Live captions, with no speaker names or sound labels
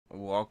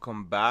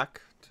Welcome back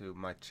to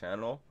my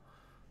channel,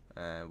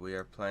 and we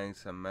are playing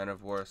some Men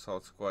of War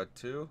Assault Squad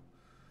 2,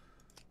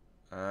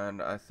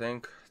 and I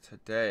think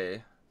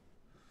today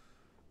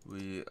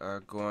we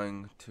are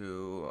going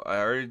to... I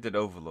already did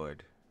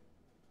Overlord.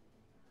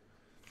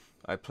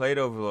 I played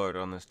Overlord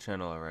on this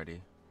channel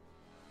already.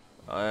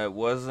 It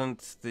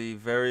wasn't the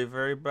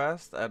very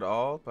best at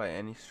all by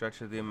any stretch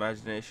of the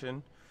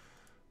imagination,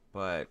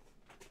 but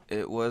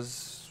it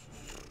was...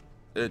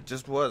 it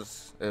just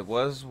was. It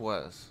was.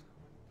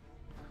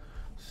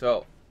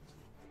 So,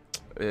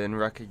 in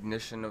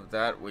recognition of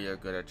that, we are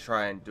going to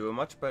try and do a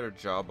much better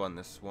job on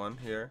this one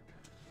here.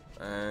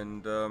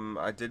 And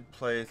I did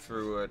play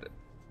through it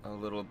a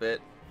little bit.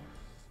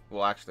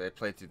 Well, actually, I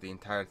played through the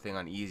entire thing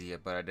on easy,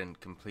 but I didn't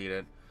complete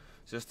it.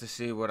 Just to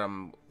see what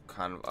I'm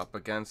kind of up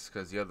against,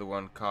 because the other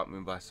one caught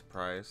me by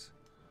surprise.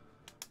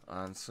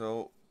 And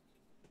so,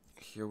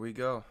 here we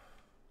go.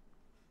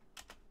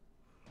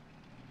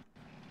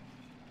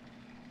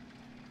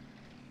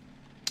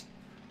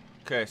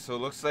 Okay, so it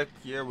looks like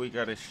here we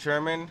got a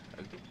Sherman,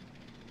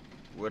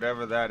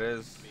 whatever that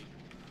is.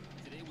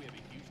 Today we have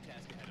a huge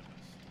task ahead of us.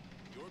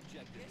 Your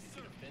objective is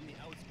to defend the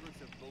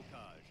outskirts of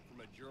Bocage from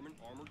a German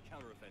armored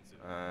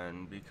counteroffensive.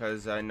 And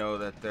because I know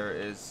that there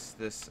is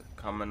this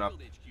coming up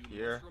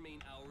here,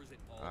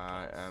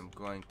 I am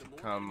going to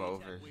come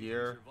over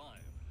here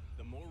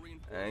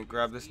and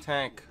grab this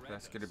tank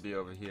that's going to be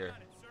over here.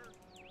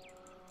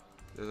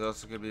 There's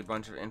also going to be a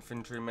bunch of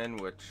infantrymen,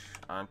 which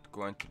aren't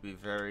going to be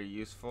very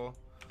useful,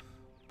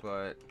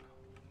 but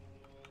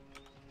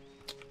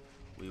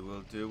we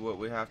will do what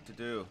we have to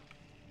do.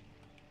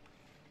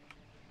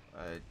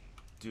 I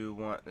do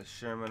want the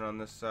Sherman on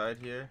this side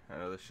here.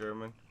 Another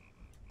Sherman.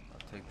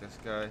 I'll take this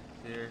guy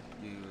here.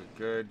 You're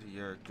good.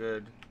 You're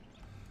good.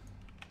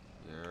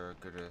 You're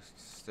gonna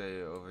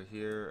stay over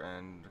here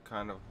and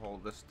kind of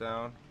hold this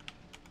down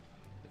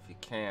if you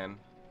can.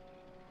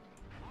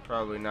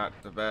 Probably not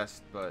the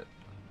best, but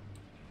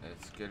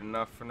it's good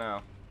enough for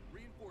now.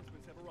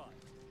 Reinforcements have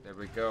arrived. There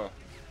we go.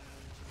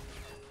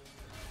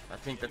 I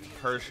think that's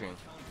Pershing.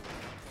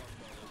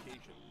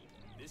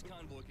 This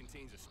convoy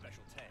contains a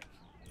special tank.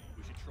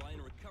 We should try and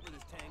recover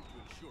this tank to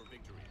ensure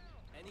victory.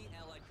 Any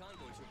Allied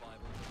convoy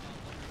survivors are now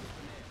under your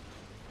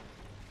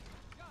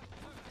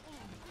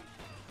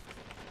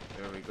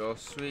command. There we go.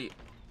 Sweet.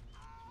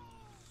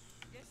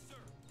 Yes,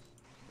 sir.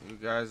 You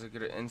guys are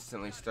gonna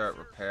instantly start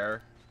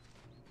repair,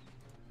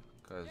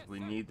 because we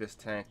need this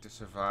tank to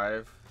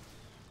survive.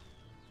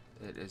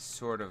 It is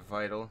sort of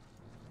vital.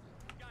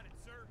 Got it,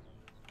 sir.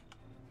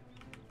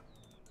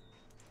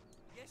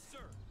 Yes, sir.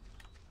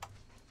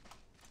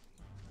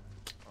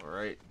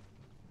 Alright.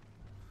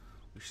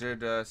 We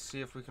should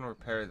see if we can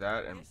repair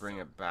that and bring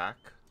it back.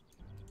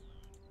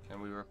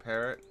 Can we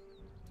repair it?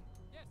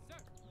 Yes, sir.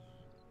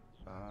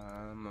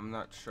 I'm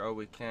not sure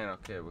we can.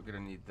 Okay, we're gonna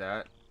need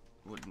that.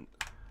 Wouldn't...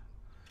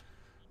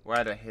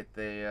 Why'd I hit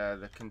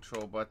the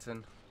control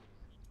button?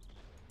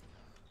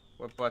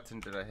 What button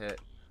did I hit?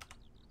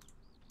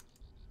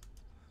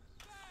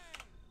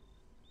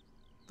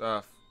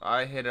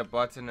 I hit a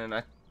button and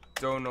I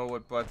don't know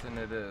what button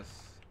it is.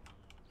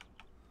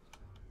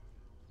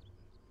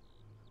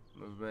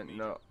 Movement,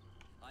 no.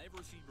 I have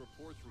received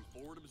reports from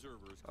forward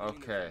observers claiming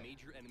Okay. there's a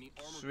major enemy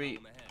armor Sweet.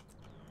 column ahead.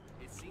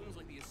 It seems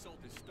like the assault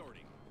is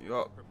starting.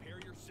 Yo, Prepare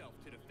yourself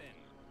to defend.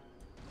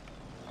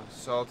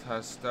 assault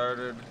has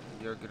started.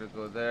 You're gonna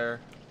go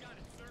there. Got it,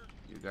 sir.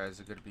 You guys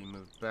are gonna be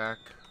moved back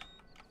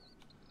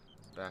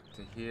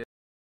to here.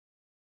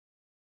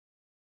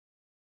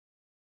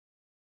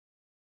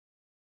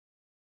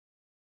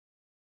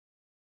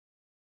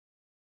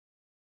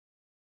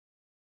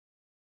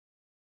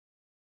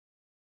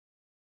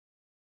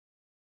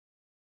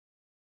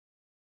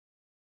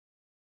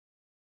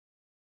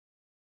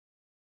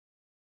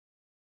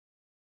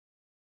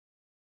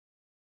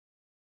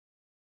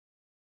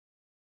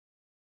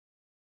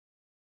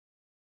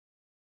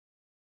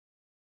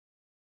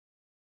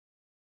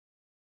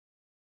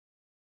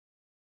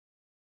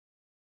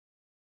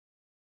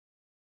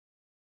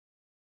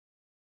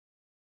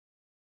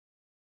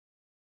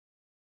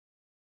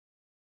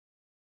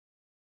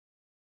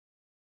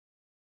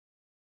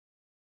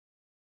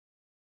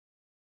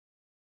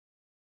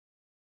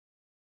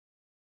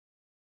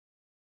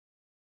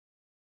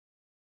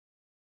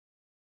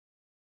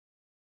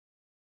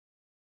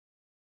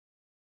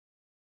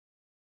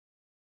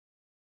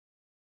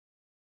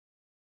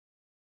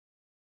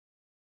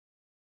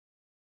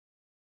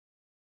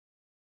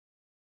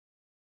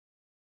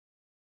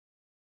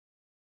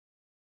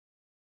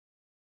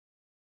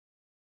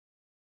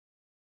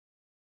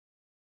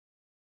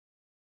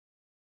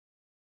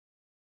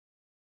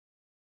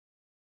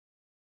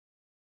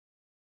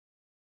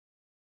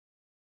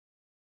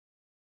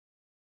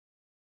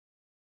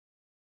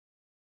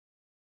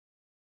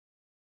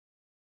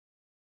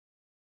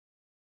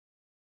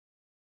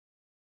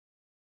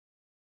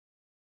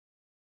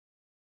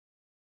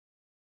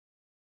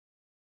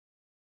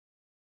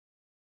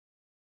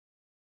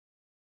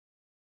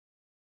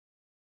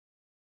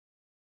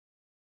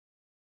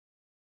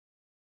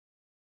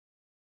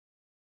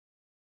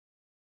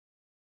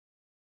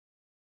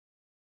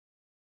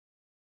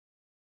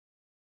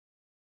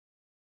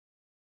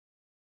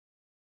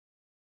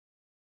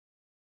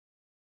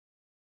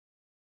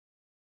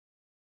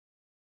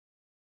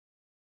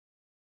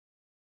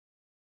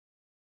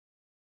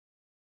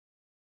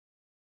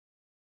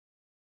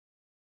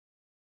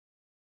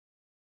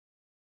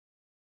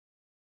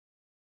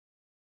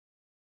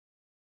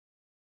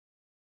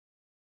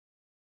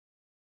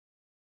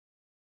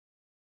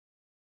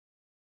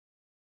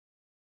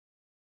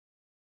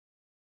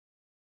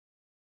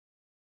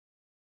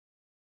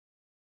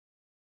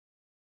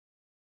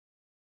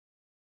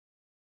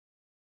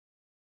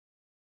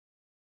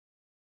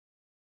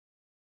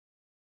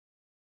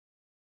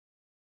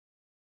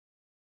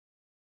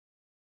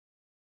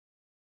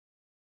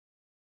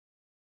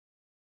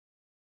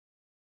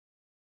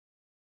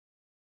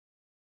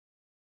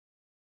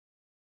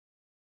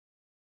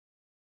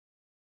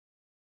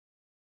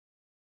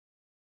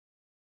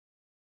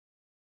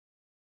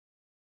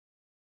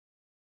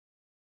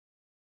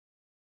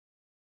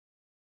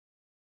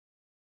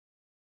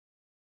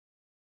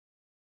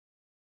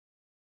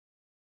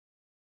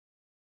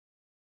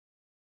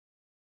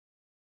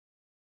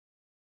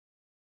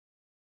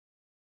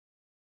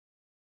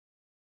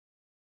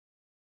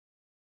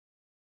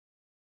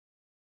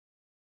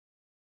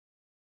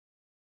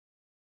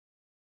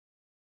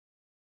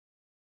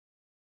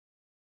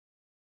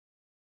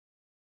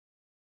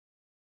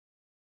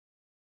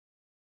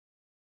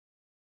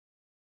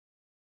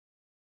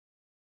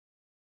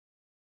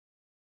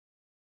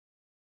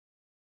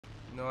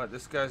 know what?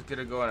 This guy's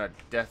gonna go on a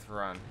death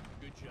run.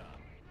 Good job.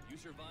 You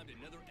survived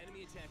another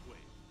enemy attack wave.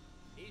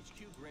 HQ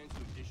grants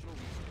you additional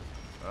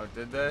resources. Oh,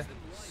 did they? Use them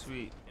wisely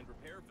Sweet. and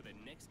prepare for the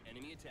next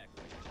enemy attack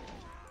wave.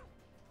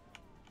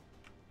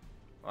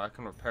 Oh, I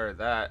can repair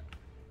that.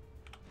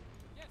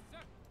 Yes, sir.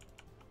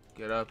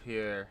 Get up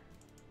here.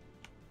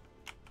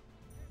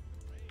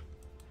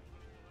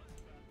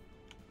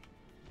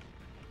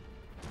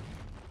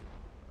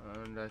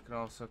 And I can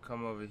also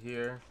come over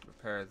here,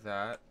 repair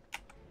that.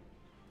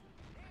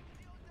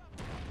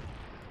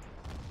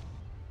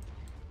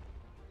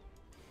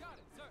 Got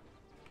it, sir.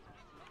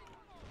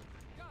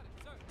 Got it,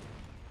 sir.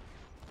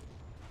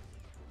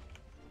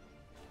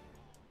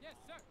 Yes,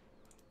 sir.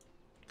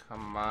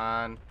 Come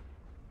on.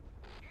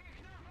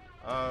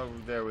 Oh,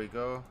 there we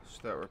go.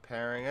 Start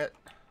repairing it.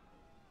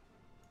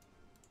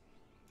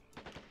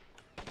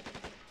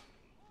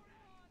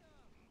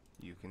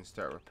 You can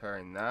start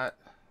repairing that.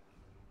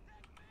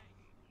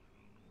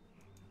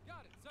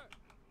 Got it, sir.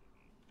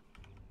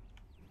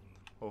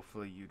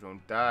 Hopefully you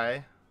don't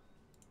die.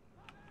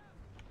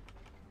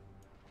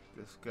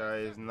 This guy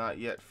is not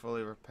yet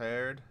fully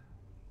repaired.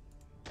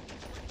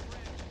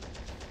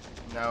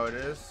 Now it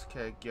is.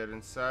 Okay, get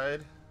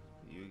inside.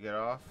 You get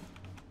off.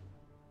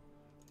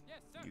 Yes,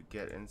 sir. You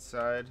get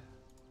inside.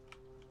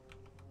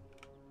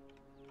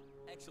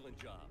 Excellent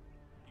job.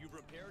 You've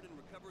repaired and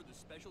recovered the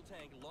special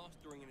tank lost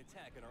during an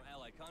attack on our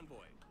Allied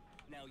convoy.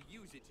 Now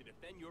use it to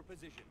defend your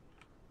position.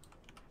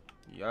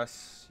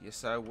 Yes,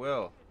 yes I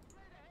will.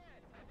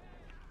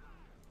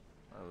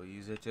 I will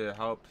use it to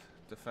help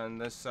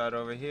defend this side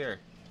over here.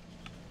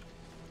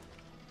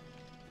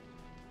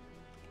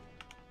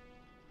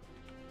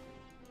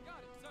 Got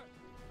it, sir.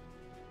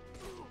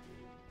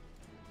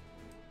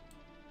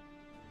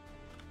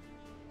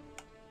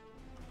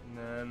 And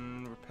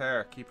then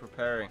repair, keep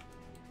repairing.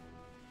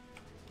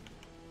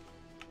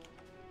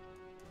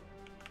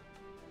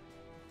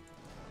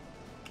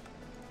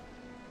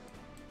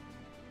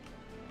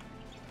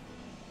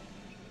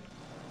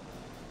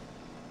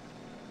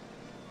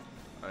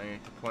 I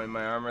need to point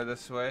my armor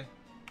this way.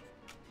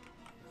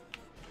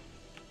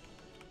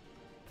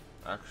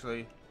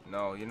 Actually,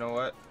 no, you know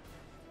what?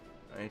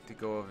 I need to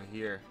go over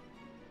here.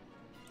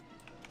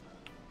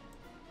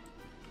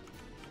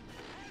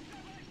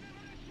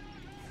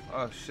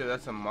 Oh shit,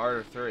 that's a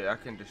Martyr 3. I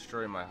can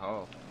destroy my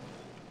hull.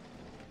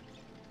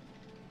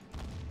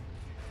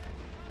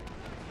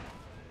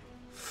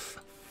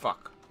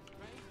 Fuck.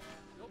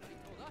 Nobody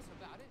told us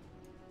about it.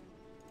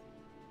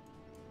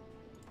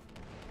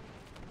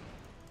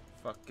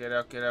 Fuck, get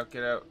out, get out,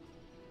 get out.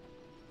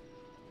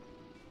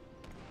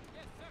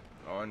 Yes,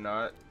 sir. Or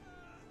not.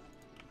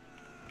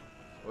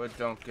 Or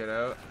don't get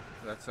out.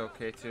 That's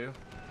okay too.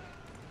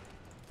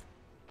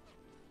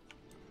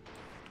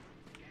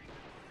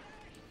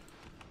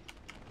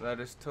 That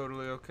is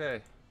totally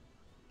okay.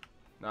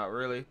 Not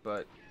really,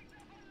 but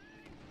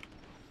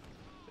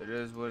it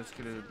is what it's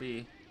gonna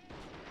be.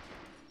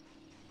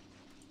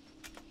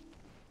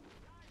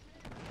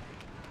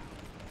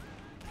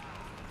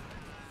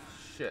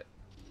 Shit.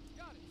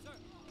 Got it, sir.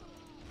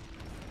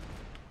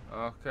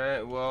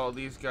 Okay, well,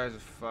 these guys are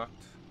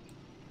fucked.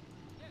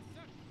 Yes,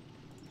 sir.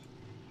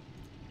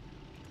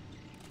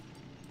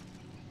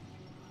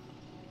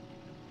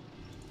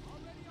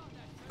 Already on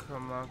that, sir.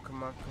 Come on,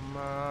 come on, come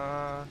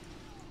on.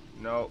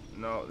 No,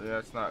 no,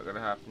 that's not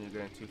gonna happen. You're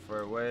getting too far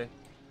away.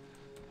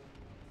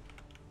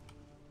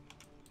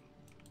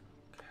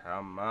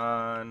 Come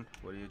on.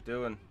 What are you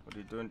doing? What are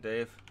you doing,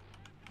 Dave?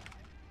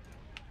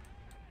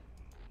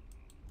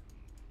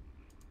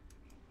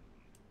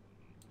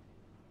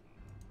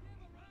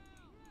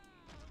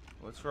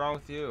 What's wrong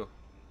with you?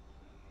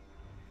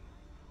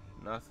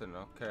 Nothing,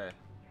 okay.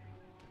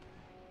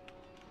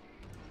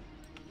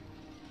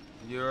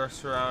 You're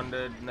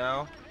surrounded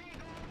now.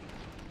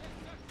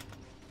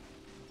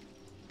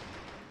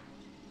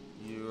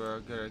 You are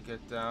gonna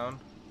get down.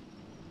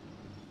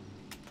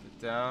 Get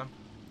down.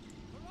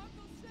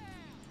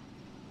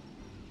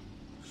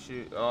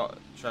 Shoot. Oh,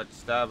 tried to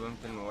stab him.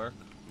 Didn't work.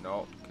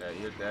 No. Okay,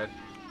 you're dead.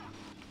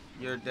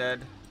 You're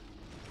dead.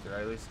 Did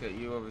I at least get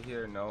you over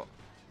here? No.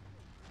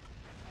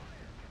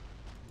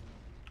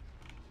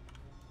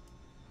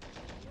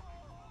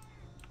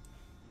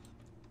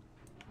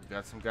 We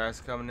got some guys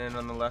coming in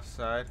on the left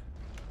side.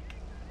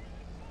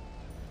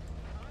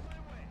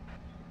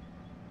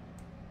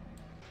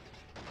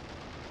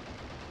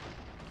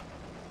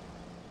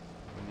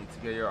 We need to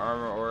get your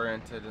armor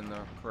oriented in the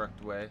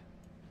correct way.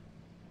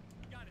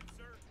 Got it,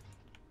 sir.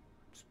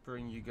 Just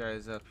bring you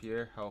guys up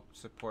here. Help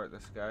support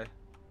this guy.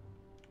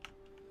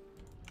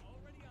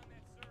 Already on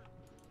that, sir.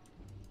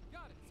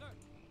 Got it, sir.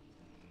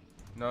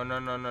 No, no,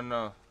 no, no,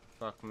 no.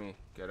 Fuck me.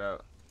 Get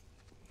out.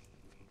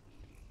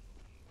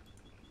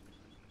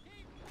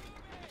 Keep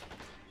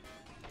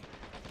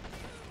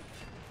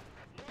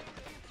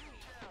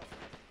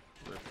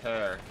moving.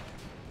 Repair.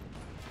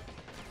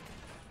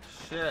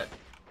 Shit.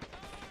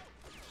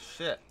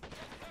 Shit.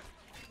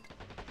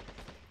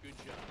 Good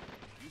job.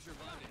 You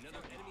survived another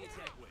enemy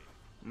attack wave.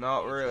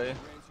 Not really. Grants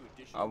you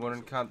additional I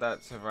wouldn't resources. count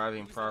that surviving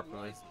Use them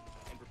properly. wisely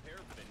and prepare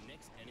for the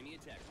next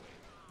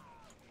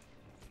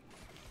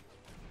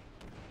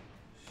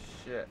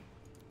Shit.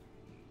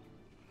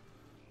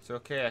 It's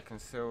okay, I can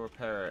still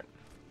repair it.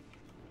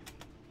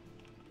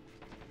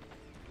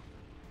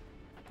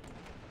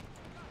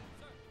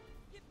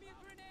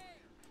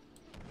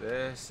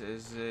 This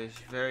is a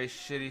very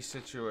shitty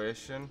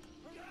situation.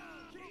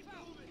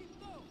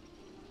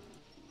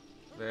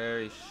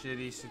 Very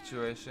shitty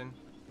situation.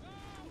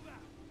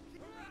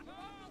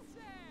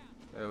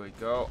 There we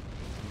go.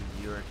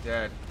 You are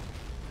dead.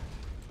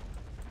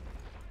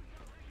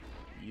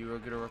 You are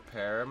gonna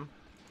repair him.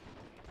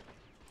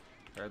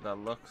 How that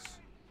looks.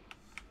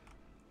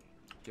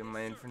 Get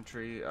my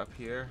infantry up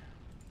here.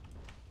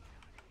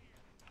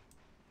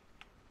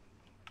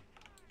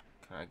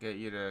 Can I get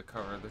you to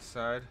cover this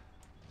side?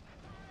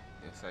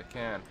 Yes, I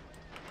can.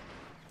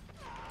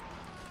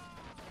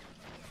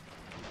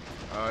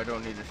 I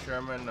don't need a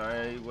Sherman.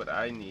 What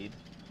I need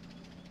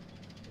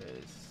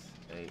is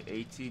a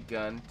AT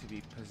gun to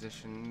be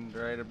positioned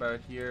right about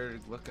here,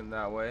 looking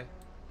that way.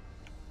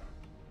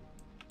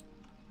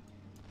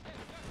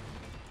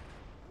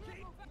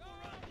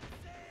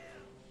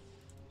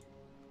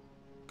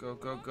 Go,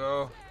 go,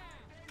 go.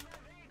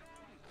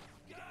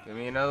 Give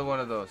me another one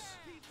of those.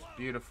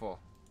 Beautiful.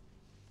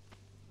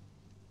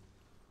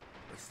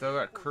 It's still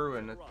got crew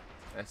in it.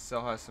 It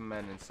still has some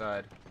men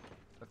inside,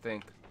 I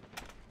think.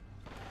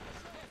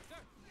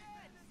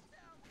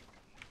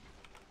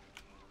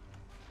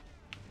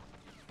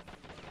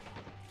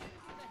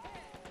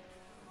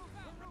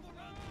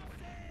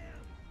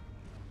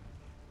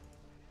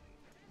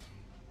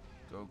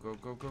 Go, go,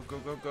 go, go, go,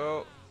 go,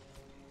 go.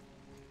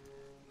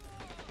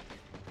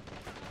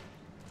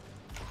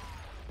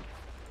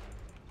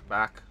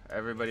 Back.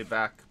 Everybody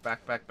back.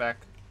 Back, back, back.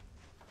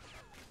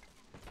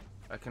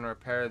 I can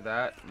repair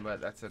that,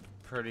 but that's a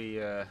pretty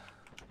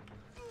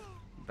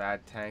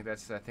bad tank.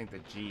 That's, I think, the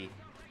G.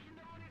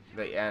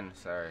 The N,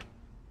 sorry.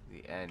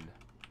 The N.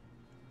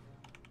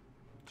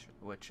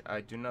 Which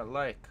I do not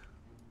like.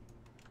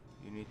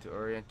 You need to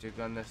orient your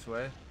gun this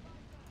way.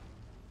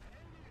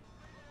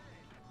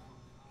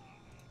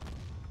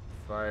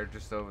 Fire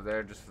just over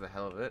there just for the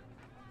hell of it.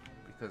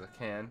 Because I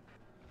can.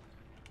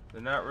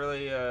 They're not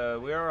really,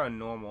 we are on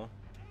normal.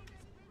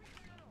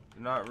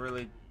 They're not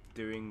really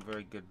doing a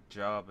very good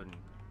job in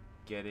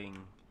getting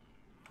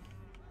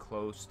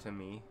close to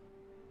me.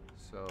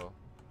 So,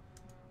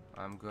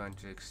 I'm going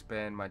to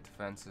expand my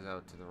defenses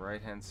out to the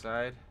right hand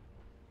side.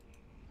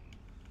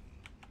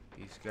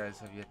 These guys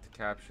have yet to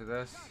capture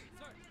this.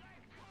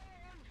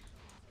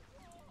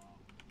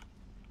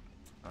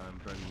 I'm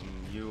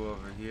bringing you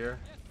over here.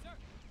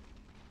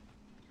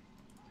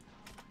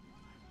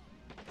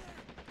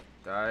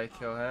 Die,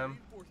 kill him.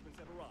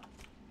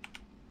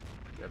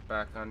 Get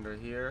back under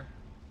here.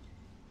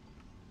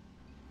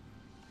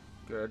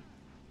 Good.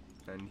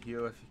 And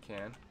heal if you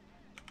can.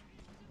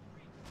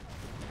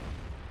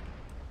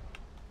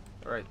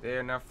 Alright, they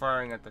are now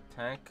firing at the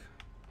tank.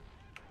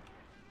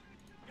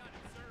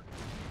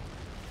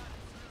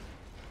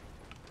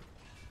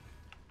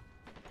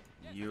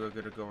 You are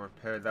gonna go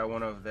repair that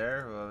one over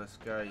there. Well, this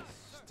guy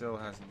still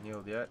hasn't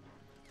healed yet.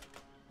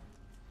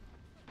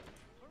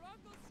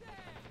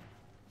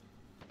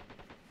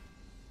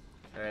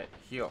 Alright,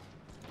 heal.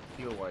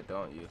 Heal, why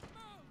don't you?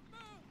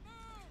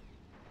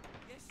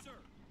 Yes, sir.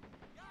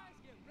 Guys,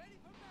 get ready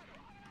for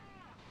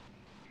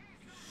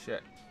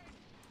Shit.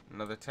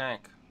 Another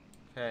tank.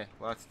 Okay,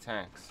 lots of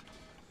tanks.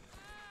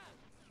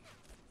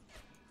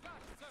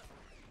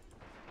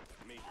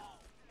 Major,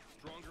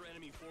 stronger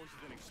enemy forces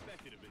than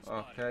expected have been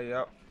spotted. Okay,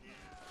 yep.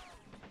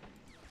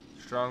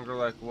 Stronger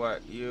like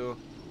what? You?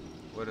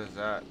 What is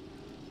that?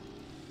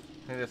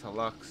 I think that's a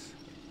Lux.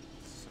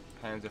 It's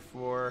a Panzer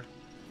 4,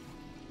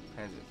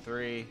 Panzer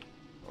 3,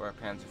 or a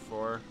Panzer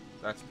 4.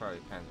 That's probably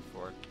Panzer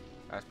 4.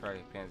 That's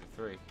probably Panzer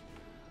 3.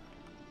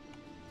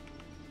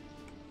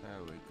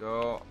 There we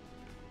go.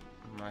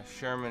 My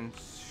Sherman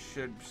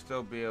should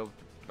still be able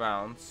to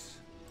bounce.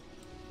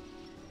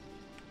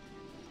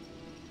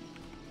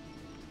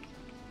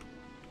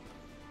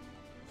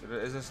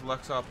 Is this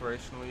Lux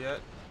operational yet?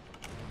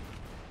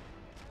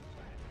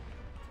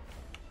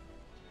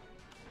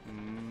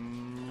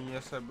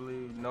 Yes, I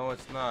believe. No,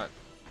 it's not.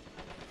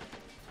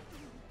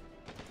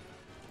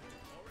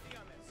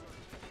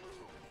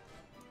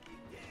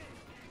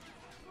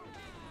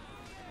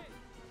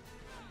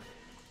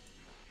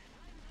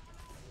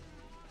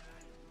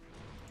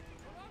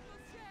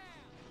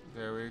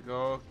 There we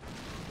go.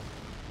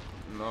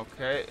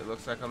 Okay, it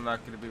looks like I'm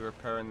not going to be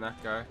repairing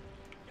that guy.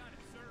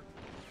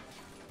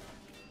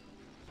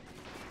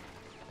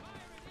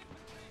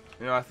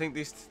 You know, I think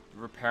these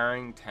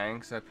repairing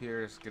tanks up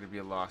here is going to be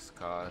a lost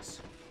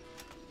cause.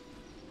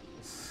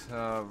 It's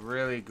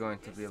really going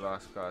to be a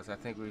lost cause. I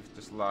think we've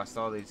just lost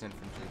all these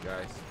infantry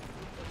guys.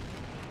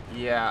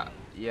 Yeah,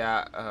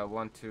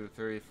 1, 2,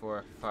 3,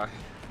 4, 5.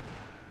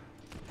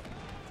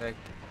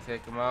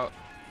 Take them out.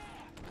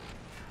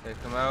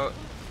 Take them out.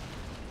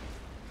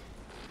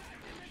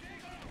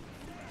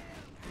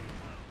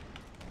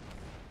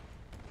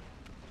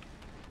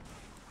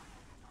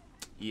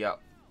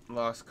 Yep.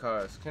 Lost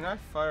cause. Can I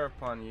fire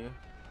upon you?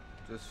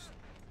 Just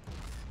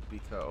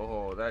because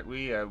oh that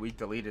we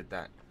deleted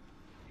that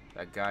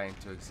guy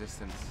into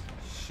existence.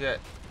 Shit.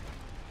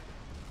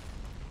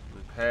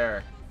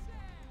 Repair.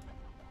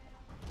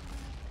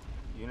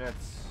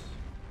 Units.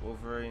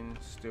 Wolverine,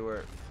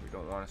 Stewart. We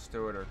don't want a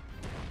Stewarter.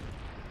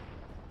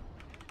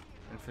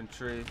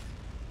 Infantry.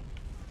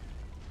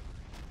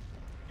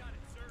 Got it,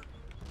 sir.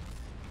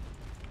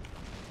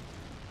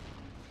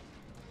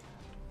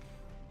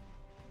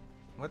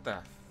 What the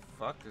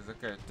fuck is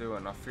that guy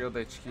doing? Our field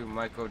HQ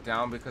might go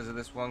down because of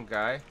this one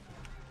guy.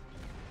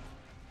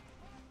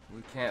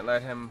 We can't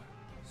let him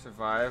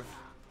survive.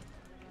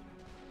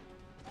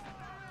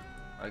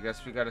 I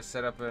guess we gotta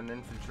set up an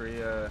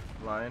infantry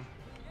line.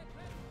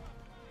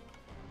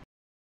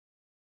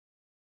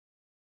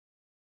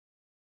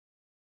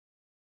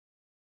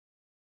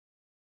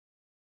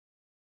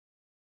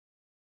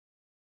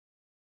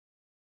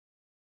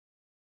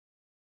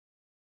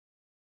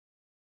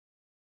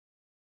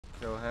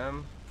 Kill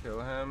him.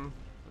 Kill him.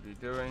 What are you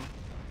doing?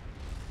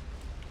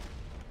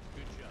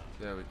 Good job.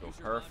 There we go. You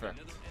survived Perfect.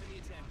 another enemy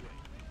attack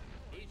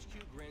wave.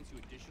 HQ grants you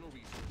additional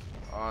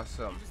resources.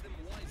 Awesome. Use them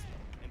wisely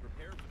and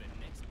prepare for the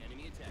next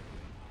enemy attack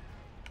wave.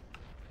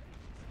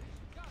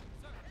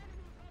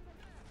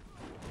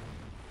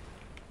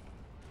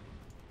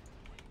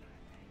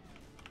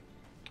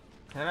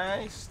 Can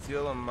I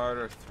steal a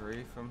Martyr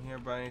 3 from here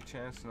by any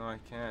chance? No, I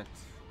can't.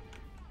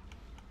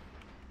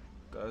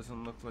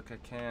 Doesn't look like I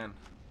can.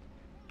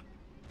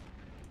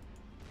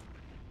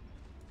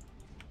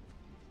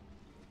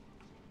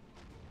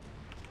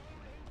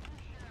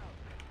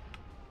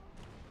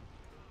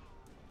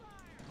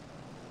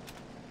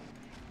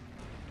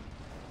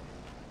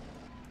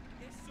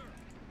 Yes, sir.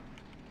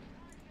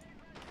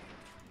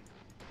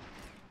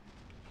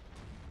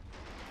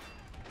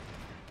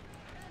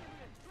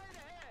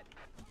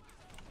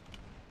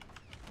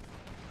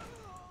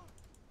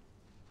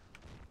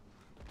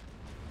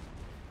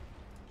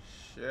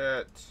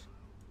 Shit.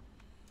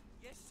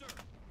 Yes, sir.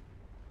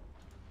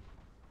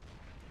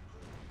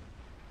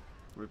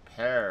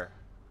 Repair.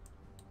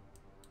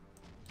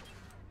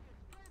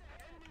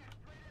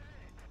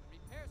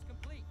 Repairs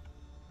complete.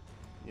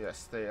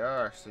 Yes, they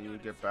are. So you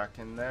get back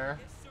in there.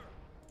 Yes, sir.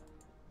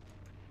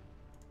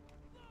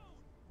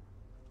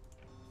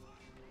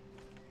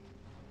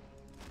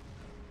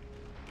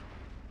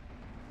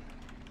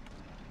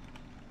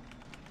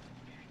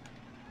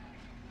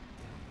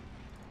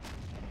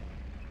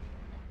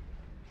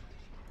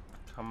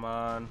 Come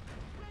on.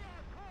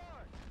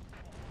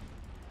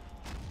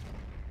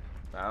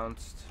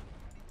 Bounced.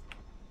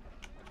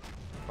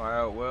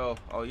 Fire at will.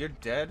 Oh, you're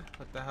dead?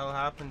 What the hell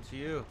happened to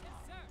you?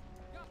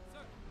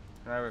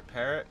 Can I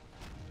repair it?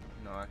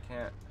 No, I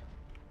can't.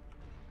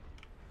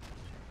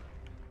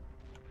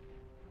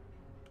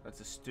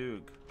 That's a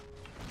Stug.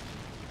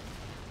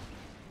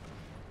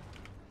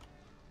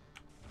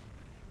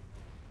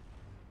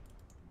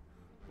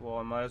 Well,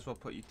 I might as well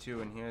put you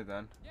two in here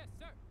then. Yes,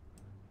 sir.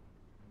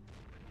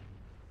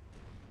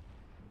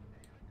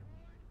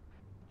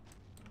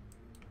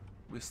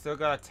 We still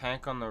got a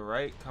tank on the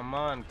right. Come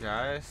on,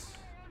 guys.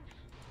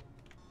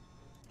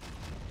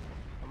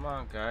 Come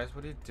on, guys.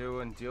 What are you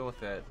doing? Deal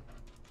with it.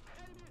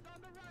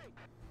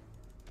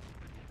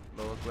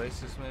 Lower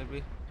glacis,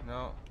 maybe?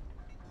 No.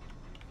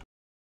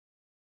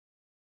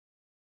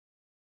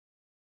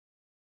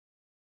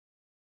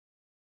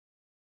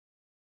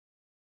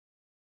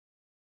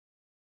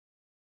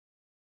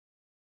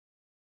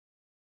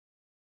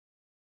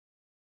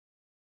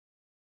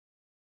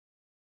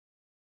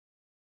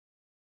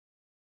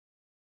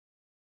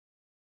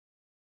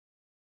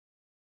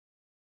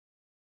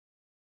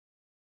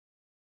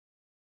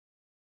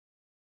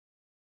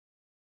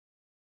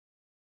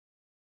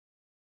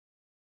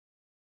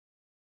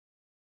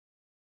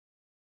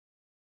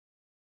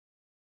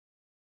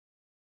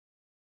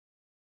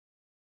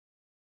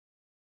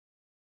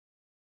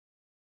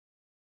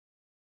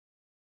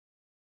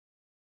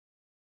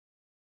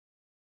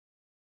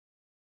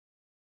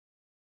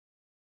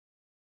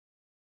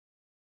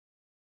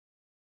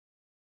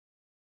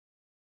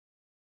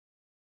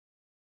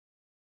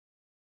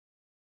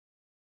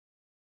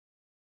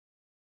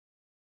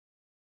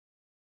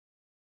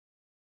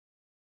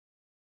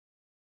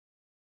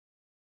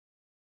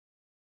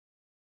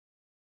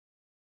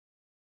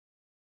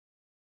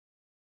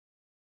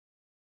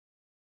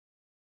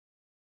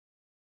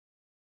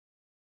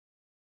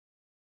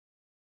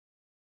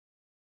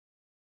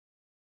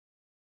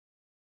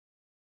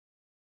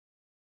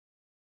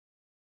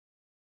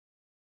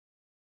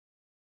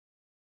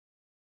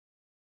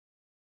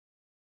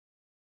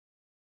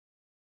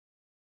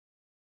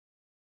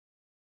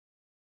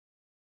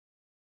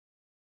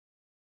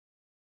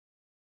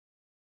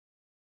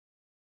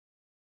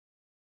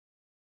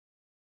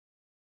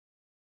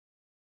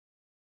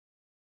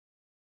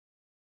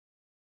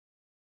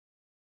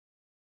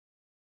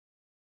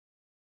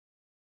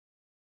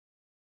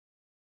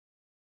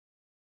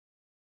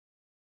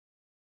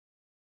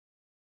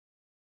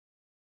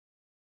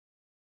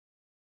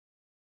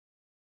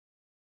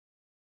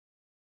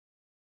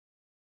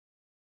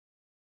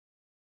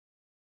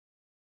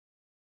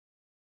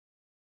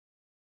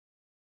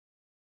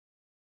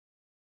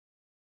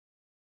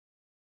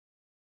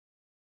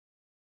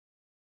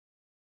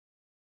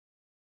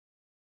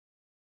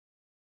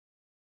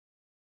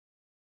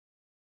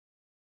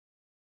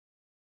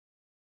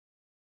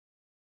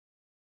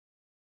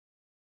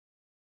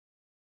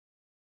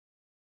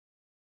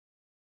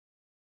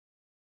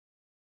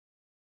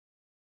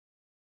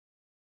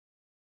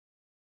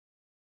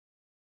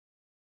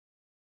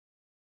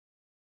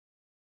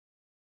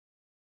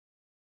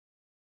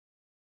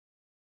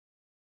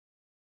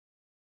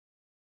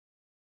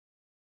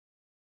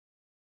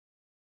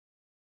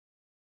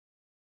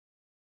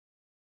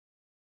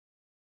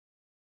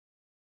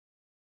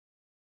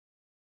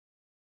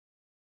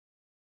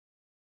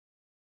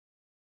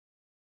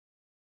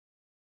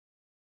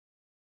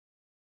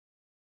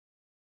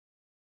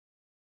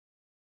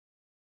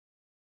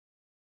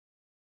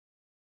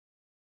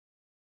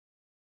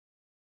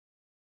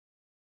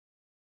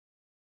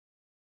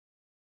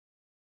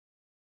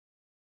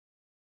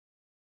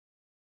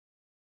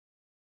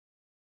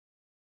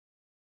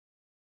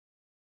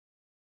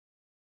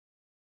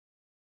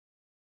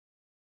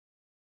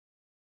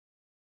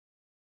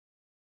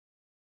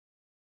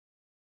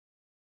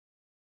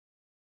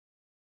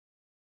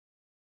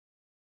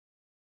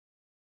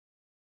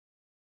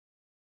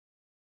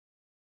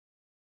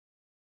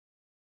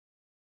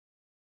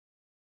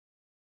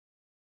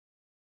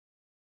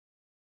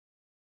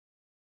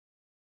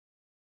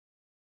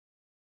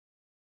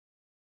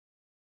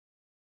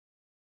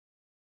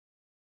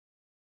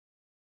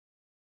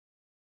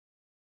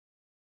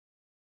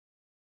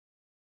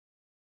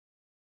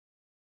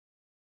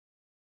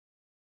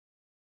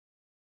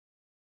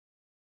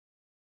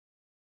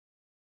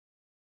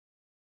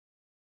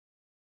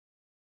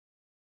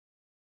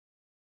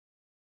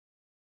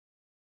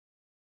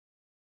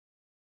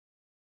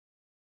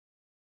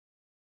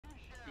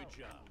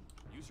 job.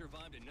 You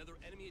survived another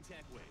enemy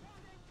attack wave.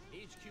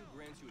 HQ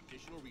grants you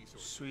additional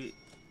resources. Sweet.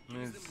 Use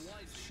Means them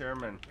wisely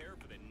Sherman. to prepare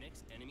for the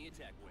next enemy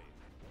attack wave.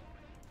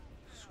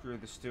 Screw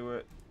the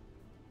Stewart.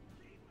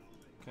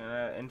 Can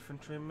I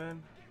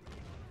infantryman?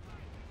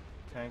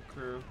 Tank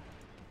crew.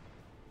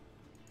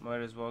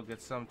 Might as well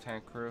get some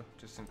tank crew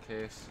just in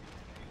case.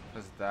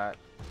 Because that.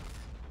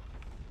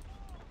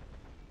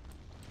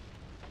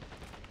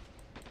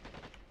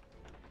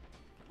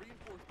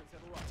 Reinforcements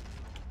have arrived.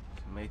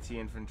 Some AT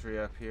infantry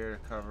up here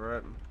to cover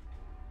it.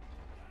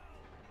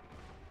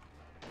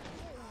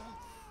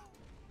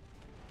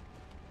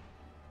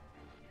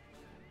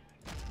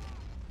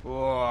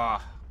 Whoa!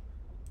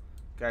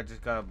 Guy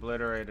just got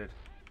obliterated.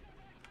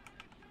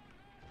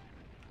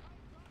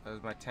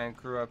 Is my tank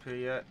crew up here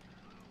yet?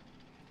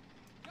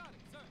 Got it,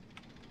 sir.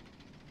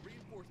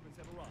 Reinforcements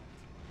have arrived.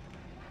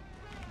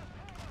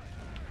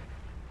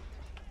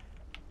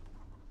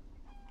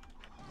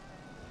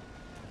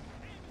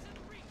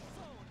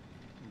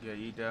 Get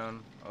you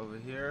down over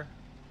here.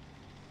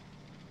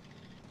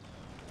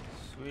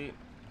 Sweet.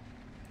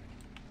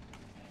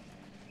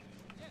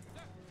 Yes,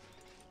 sir.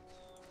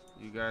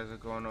 You guys are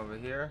going over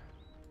here.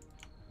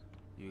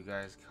 You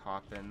guys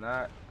hop in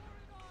that.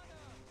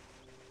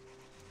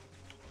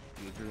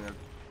 You're doing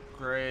a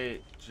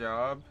great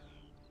job.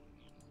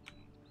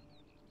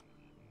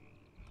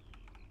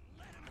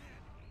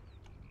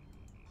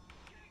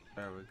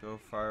 There we go.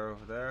 Fire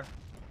over there.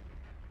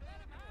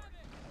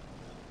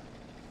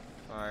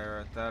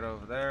 Fire at that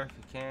over there if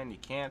you can. You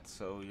can't,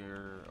 so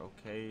you're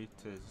okay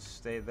to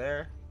stay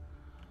there.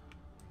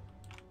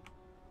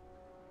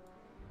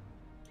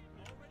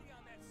 Already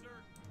on that, sir.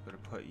 Gonna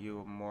put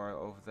you more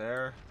over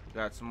there.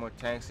 Got some more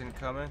tanks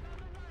incoming.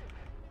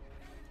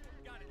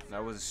 Got it.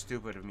 That was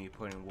stupid of me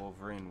putting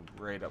Wolverine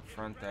right up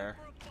front there.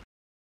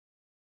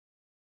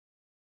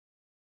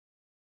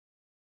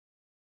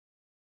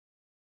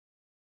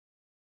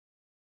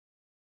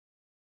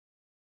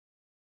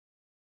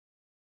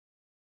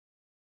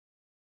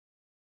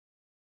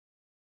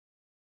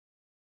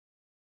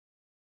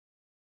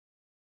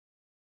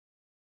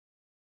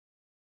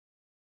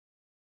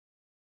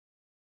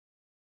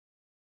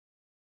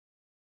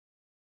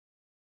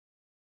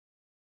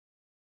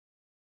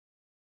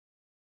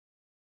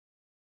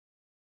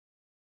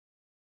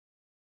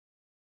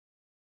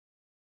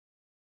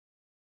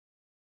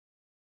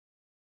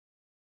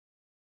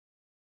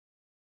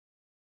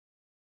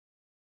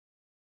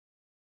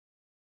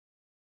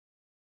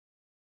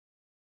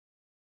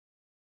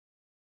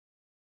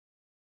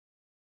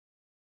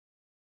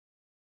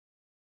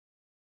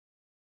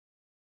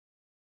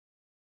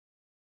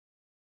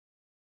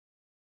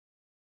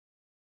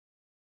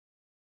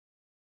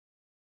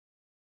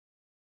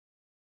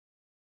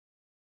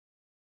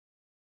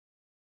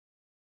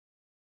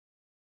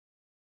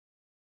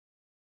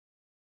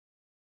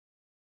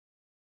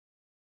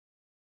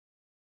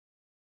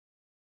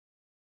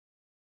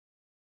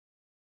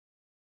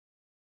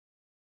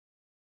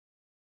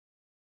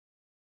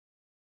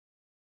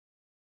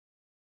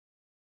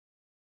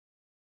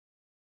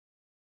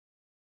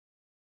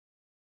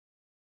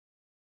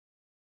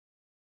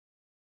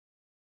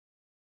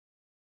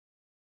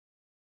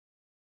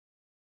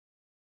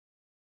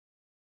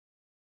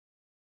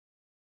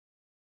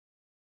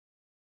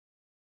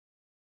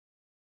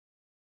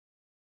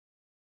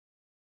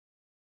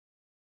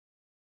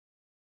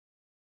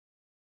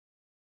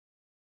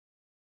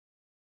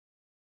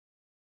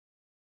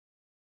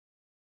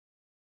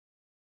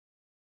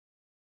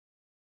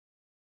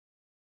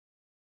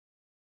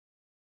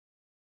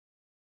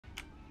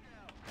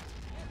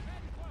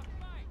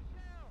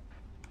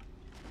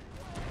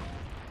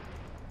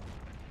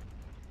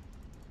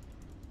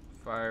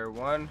 Fire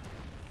one.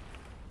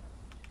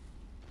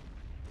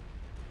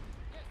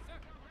 Yes, sir.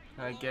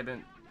 Can I get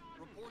in?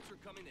 Reports are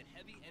coming that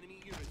heavy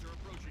enemy units are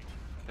approaching.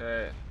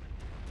 Okay.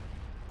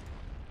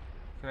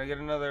 Can I get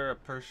another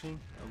Pershing?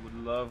 I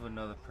would love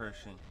another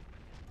Pershing.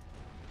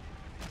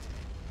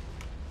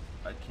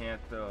 I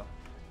can't though.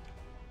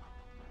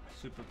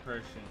 Super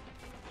Pershing.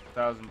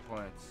 1,000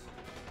 points.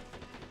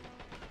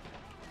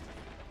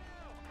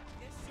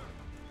 Yes, sir.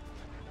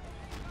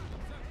 Got it,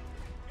 sir.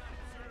 Got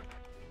it, sir.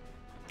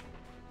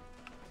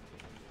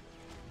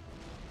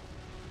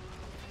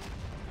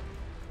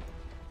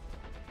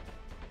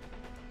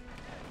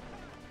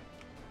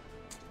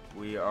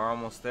 We are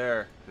almost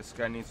there. This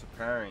guy needs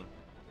repairing.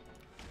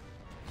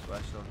 So I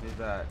shall do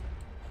that.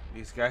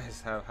 These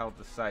guys have held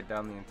the side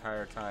down the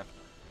entire time.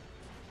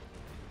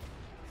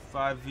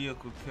 5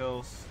 vehicle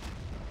kills.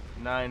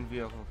 9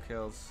 vehicle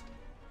kills.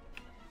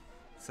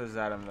 It says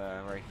that on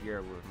the right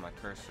here where my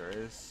cursor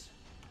is.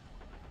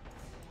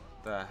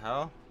 The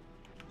hell?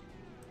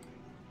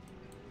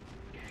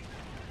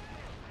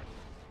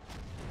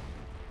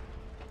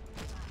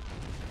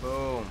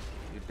 Boom.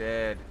 You're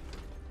dead.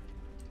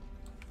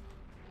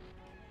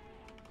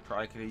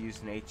 Probably could have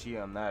used an HE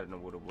on that and it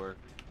would have worked.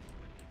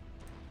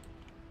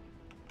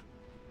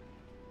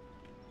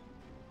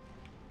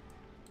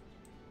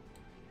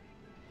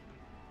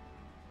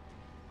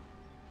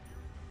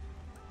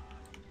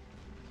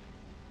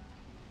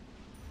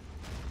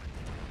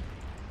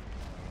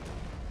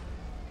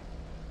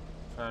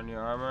 Turn on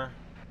your armor.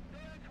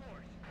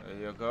 There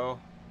you go.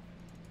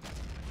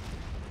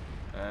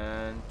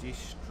 And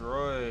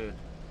destroyed.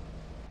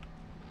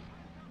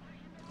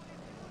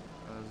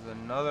 There's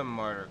another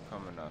martyr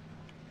coming up.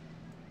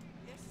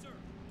 Yes, sir.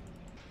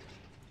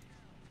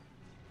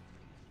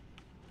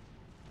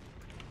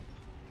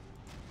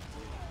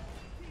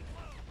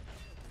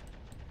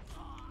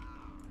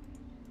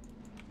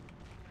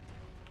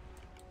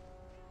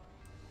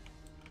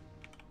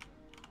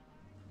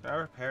 Can I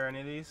repair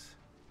any of these?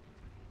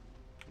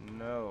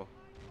 No.